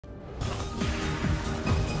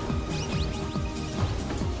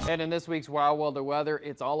And in this week's Wild World Weather,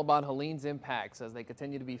 it's all about Helene's impacts as they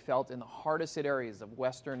continue to be felt in the hardest hit areas of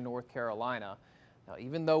western North Carolina. Now,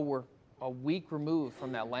 even though we're a week removed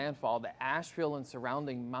from that landfall, the Asheville and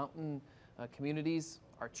surrounding mountain communities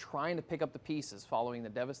are trying to pick up the pieces following the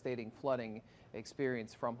devastating flooding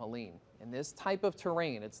experienced from Helene. In this type of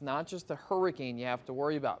terrain, it's not just a hurricane you have to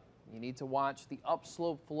worry about. You need to watch the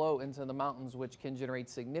upslope flow into the mountains, which can generate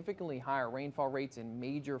significantly higher rainfall rates and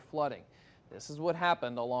major flooding. This is what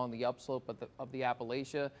happened along the upslope of the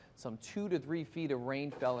Appalachia. Some 2 to 3 feet of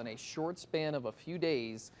rain fell in a short span of a few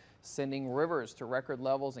days, sending rivers to record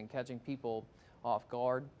levels and catching people off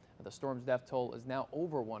guard. The storm's death toll is now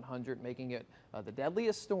over 100, making it the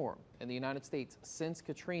deadliest storm in the United States since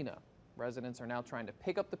Katrina. Residents are now trying to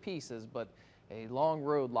pick up the pieces, but a long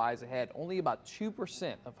road lies ahead. Only about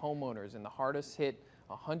 2% of homeowners in the hardest hit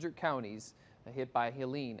 100 counties hit by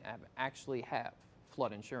Helene actually have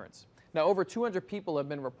flood insurance. Now, over 200 people have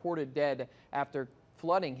been reported dead after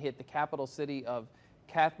flooding hit the capital city of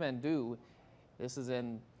Kathmandu. This is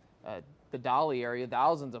in the Dali area.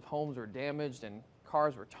 Thousands of homes were damaged and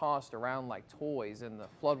cars were tossed around like toys in the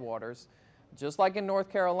floodwaters. Just like in North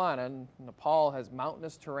Carolina, Nepal has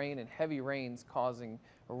mountainous terrain and heavy rains causing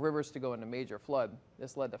rivers to go into major flood.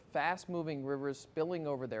 This led to fast-moving rivers spilling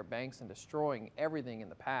over their banks and destroying everything in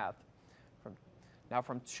the path.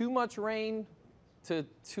 From too much rain to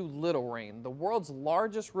too little rain. The world's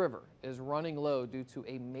largest river is running low due to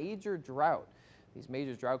a major drought. These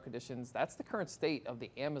major drought conditions, that's the current state of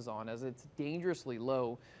the Amazon as it's dangerously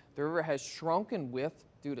low. The river has shrunk in width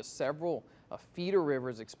due to several feeder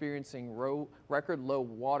rivers experiencing record low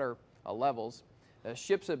water levels.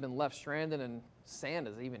 Ships have been left stranded and sand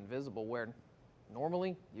is even visible where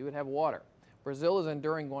normally you would have water. Brazil is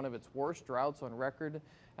enduring one of its worst droughts on record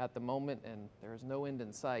at the moment, and there is no end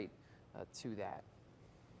in sight to that.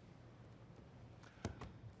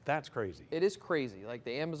 That's crazy. It is crazy. Like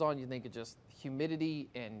the Amazon, you think of just humidity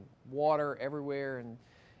and water everywhere,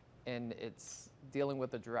 and it's dealing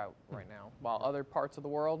with a drought right now, while other parts of the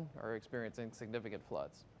world are experiencing significant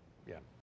floods. Yeah.